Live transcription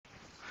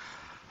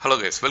Hello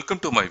guys, welcome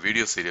to my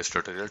video series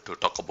tutorial to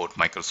talk about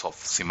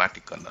Microsoft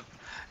Semantic Kernel.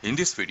 In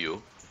this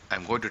video,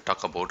 I'm going to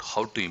talk about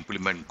how to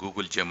implement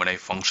Google Gemini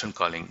function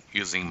calling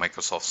using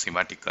Microsoft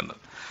Semantic Kernel.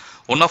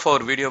 One of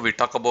our video we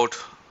talk about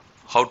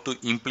how to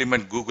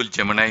implement Google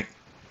Gemini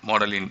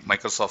model in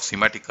Microsoft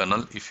Semantic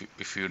Kernel.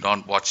 If you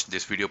don't watch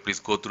this video, please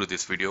go through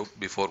this video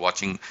before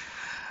watching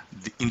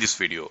in this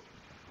video.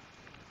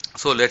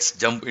 So let's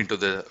jump into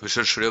the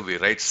Visual Studio. We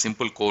write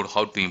simple code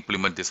how to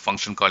implement this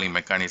function calling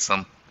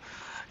mechanism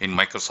in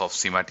Microsoft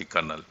Semantic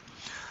Kernel.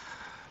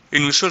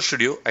 In Visual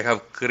Studio, I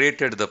have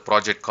created the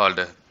project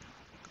called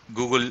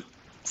Google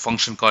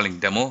Function Calling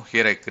Demo.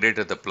 Here I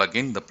created the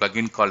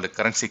plugin called the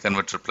Currency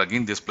Converter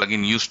plugin. This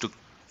plugin used to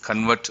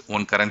convert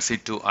one currency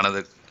to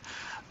another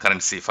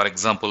currency. For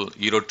example,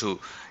 euro to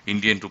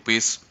Indian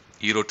rupees,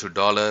 euro to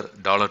dollar,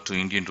 dollar to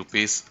Indian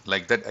rupees.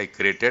 Like that I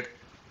created.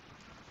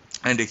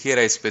 And here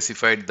I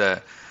specified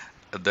the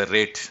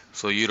rate.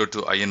 So euro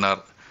to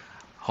INR,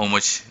 how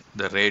much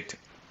the rate.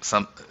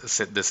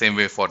 The same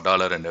way for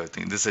dollar and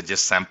everything. This is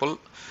just sample.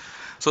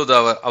 So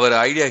our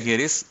idea here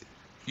is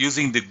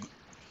using the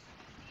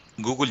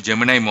Google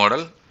Gemini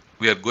model,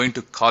 we are going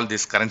to call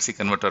this currency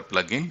converter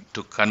plugin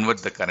to convert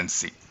the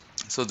currency.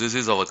 So this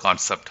is our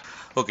concept.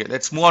 Okay,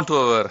 let's move on to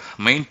our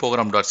main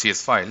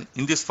program.cs file.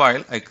 In this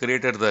file, I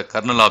created the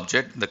kernel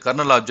object. The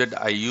kernel object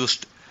I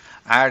used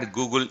add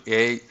Google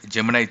AI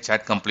Gemini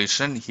chat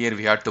completion. Here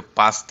we have to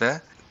pass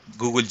the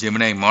Google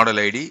Gemini model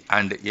ID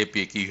and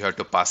API key. You have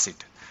to pass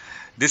it.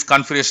 This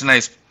configuration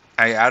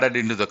I added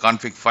into the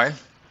config file.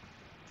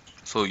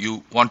 So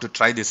you want to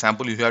try the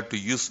sample, you have to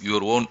use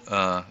your own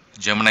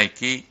Gemini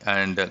key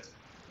and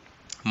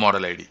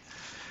model ID.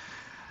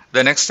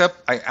 The next step,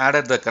 I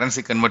added the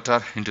currency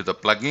converter into the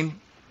plugin.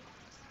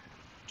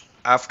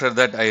 After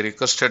that, I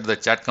requested the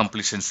chat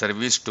completion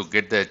service to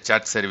get the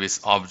chat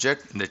service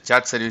object. In the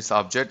chat service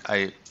object,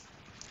 I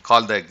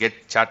call the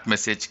get chat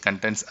message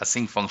contents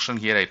async function.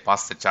 Here I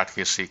pass the chat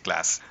history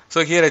class.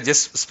 So here I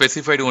just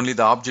specified only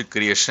the object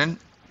creation.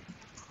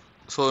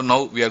 So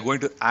now we are going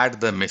to add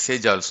the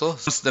message also.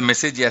 Once the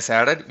message is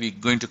added, we're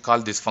going to call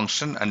this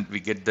function and we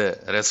get the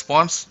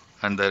response,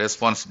 and the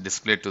response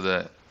displayed to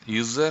the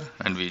user,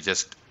 and we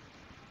just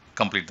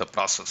complete the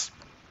process.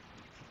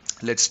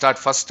 Let's start.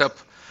 First step,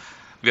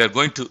 we are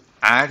going to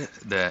add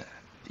the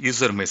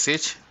user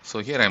message. So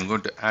here I'm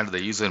going to add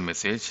the user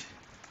message,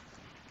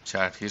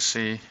 chat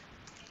history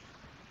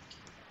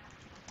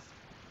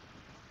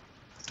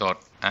dot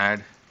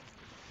add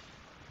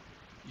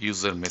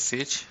user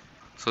message.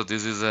 So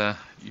this is a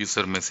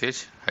user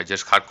message. I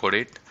just hard code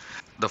it.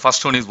 The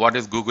first one is what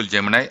is Google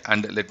Gemini,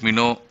 and let me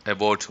know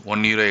about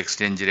 €1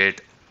 exchange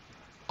rate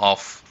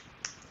of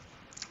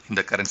in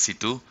the currency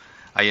to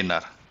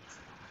INR.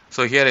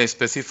 So here I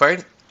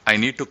specified I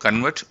need to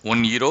convert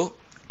 €1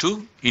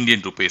 to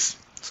Indian rupees.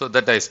 So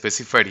that I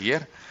specified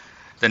here.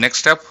 The next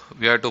step,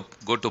 we have to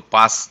go to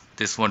pass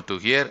this one to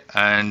here,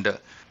 and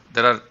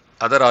there are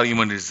other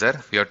argument is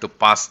there. We have to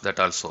pass that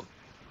also.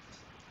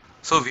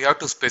 So we have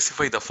to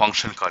specify the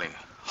function calling,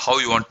 how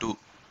you want to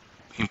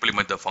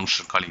implement the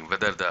function calling,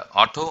 whether the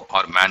auto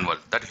or manual,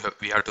 that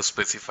we have to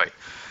specify.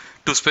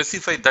 To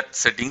specify that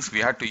settings, we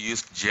have to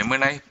use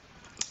Gemini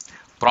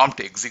prompt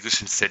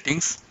execution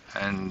settings,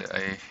 and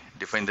I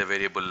define the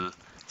variable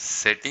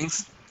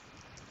settings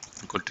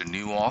equal to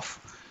new of.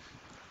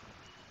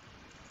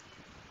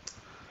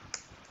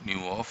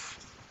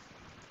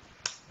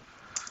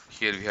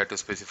 Here we have to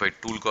specify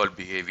tool call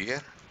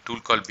behavior. Tool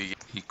call behavior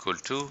equal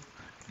to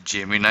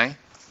Gemini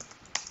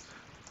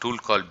tool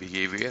call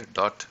behavior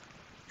dot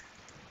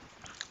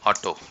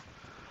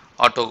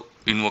auto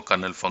invoke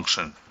kernel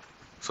function.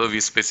 So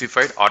we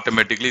specified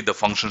automatically the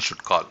function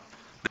should call.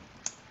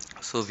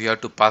 So we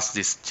have to pass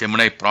this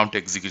Gemini prompt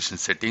execution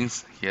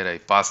settings. Here I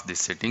pass these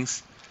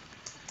settings.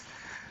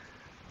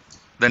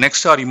 The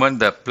next argument,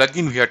 the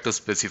plugin we have to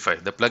specify.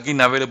 The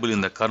plugin available in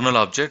the kernel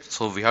object.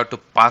 So we have to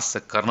pass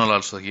the kernel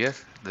also here.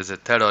 There's a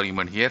third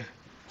argument here.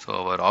 So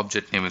our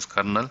object name is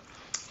kernel.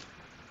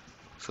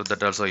 So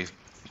that also I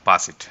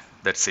pass it.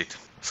 That's it.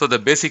 So the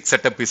basic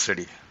setup is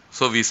ready.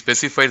 So we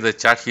specify the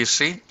chat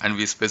history, and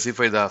we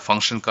specify the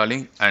function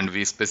calling, and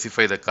we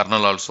specify the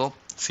kernel also.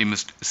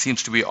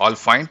 Seems to be all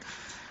fine,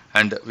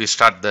 and we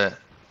start the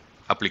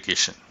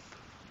application.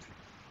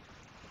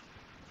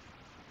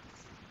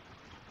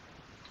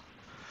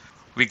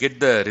 We get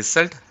the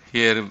result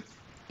here.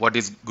 What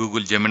is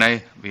Google Gemini?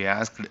 We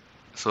asked.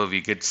 So we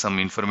get some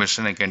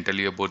information. I can tell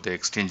you about the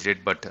exchange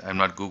rate, but I'm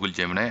not Google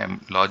Gemini.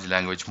 I'm large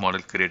language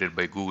model created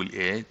by Google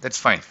AI. That's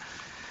fine.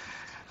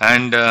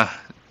 And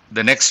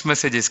the next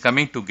message is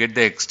coming to get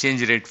the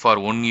exchange rate for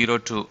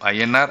 €1 to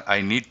INR.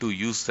 I need to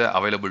use the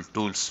available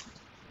tools.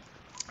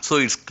 So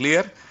it's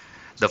clear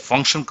the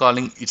function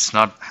calling, it's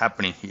not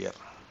happening here,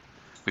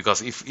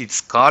 because if it's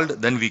called,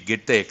 then we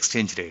get the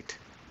exchange rate.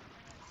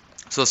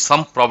 So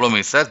some problem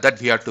is that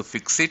we have to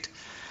fix it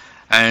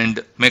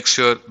and make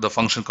sure the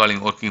function calling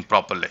working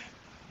properly.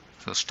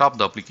 So stop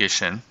the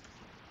application.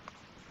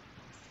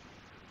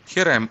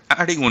 Here I am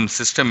adding one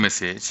system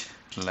message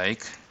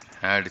like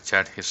add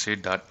chat history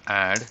dot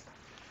add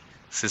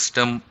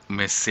system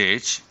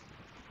message,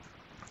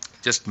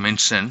 just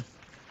mention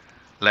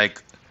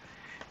like,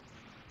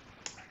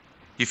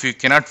 if you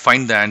cannot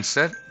find the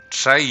answer,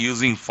 try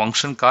using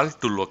function call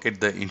to locate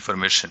the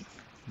information.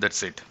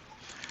 That's it.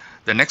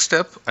 The next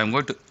step, I'm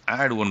going to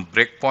add one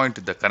breakpoint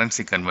to the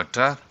currency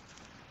converter.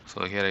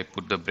 So here I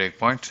put the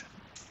breakpoint,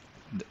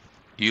 the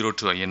euro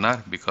to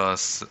INR,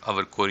 because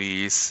our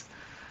query is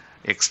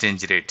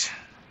exchange rate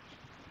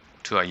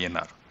to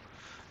INR.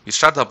 We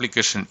start the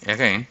application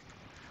again,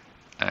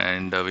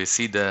 and we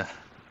see the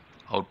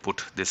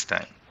output this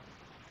time.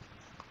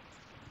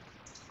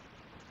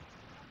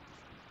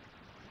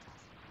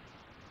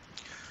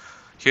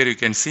 Here you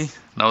can see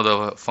now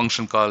the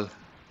function call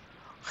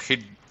hit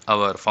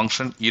our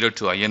function euro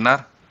to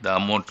INR, the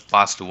amount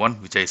passed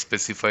 1, which I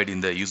specified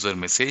in the user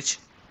message,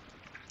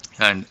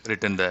 and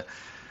written the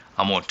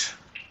amount.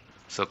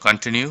 So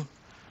continue,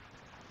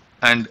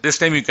 and this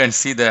time you can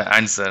see the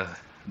answer,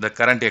 the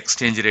current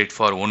exchange rate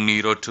for 1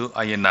 euro to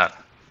INR,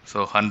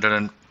 so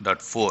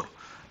 100.4.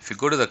 If you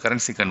go to the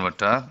currency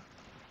converter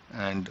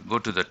and go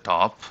to the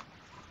top,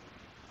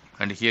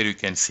 and here you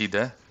can see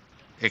the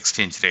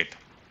exchange rate.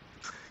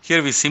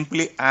 Here we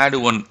simply add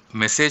one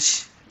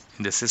message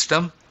in the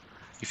system.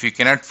 If you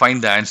cannot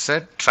find the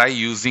answer, try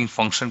using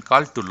function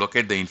call to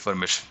locate the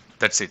information.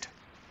 That's it.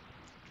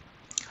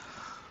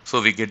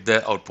 So we get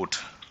the output.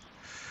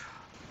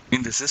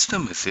 In the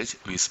system message,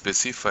 we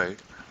specified,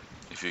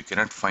 if you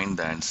cannot find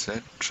the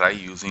answer, try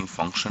using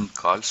function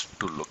calls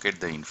to locate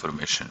the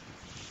information.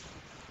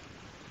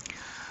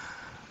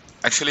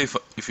 Actually,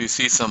 if you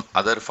see some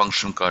other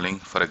function calling,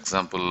 for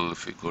example,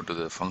 if you go to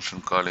the function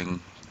calling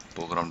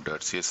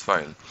program.cs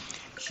file,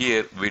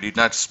 here we did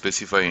not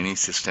specify any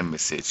system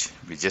message.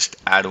 We just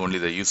add only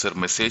the user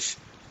message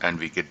and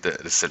we get the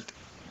result.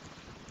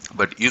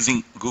 But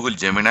using Google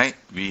Gemini,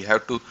 we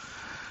have to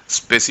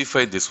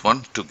specify this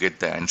one to get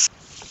the answer.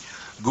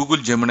 Google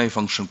Gemini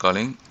function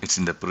calling, it's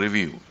in the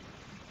preview.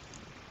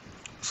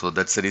 So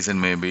that's the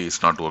reason maybe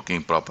it's not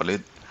working properly.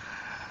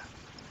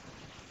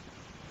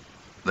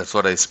 That's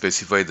what I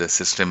specify the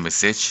system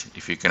message.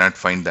 If you cannot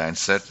find the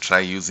answer, try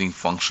using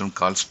function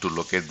calls to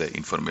locate the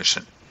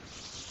information.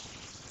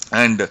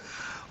 And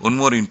one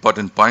more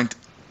important point,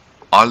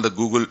 all the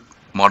Google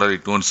model,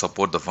 it won't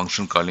support the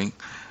function calling.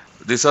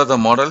 These are the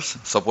models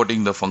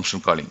supporting the function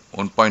calling: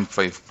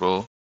 1.5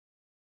 Pro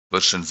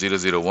version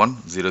 001,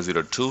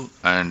 002,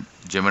 and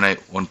Gemini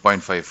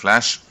 1.5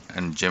 Flash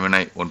and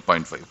Gemini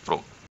 1.5 Pro.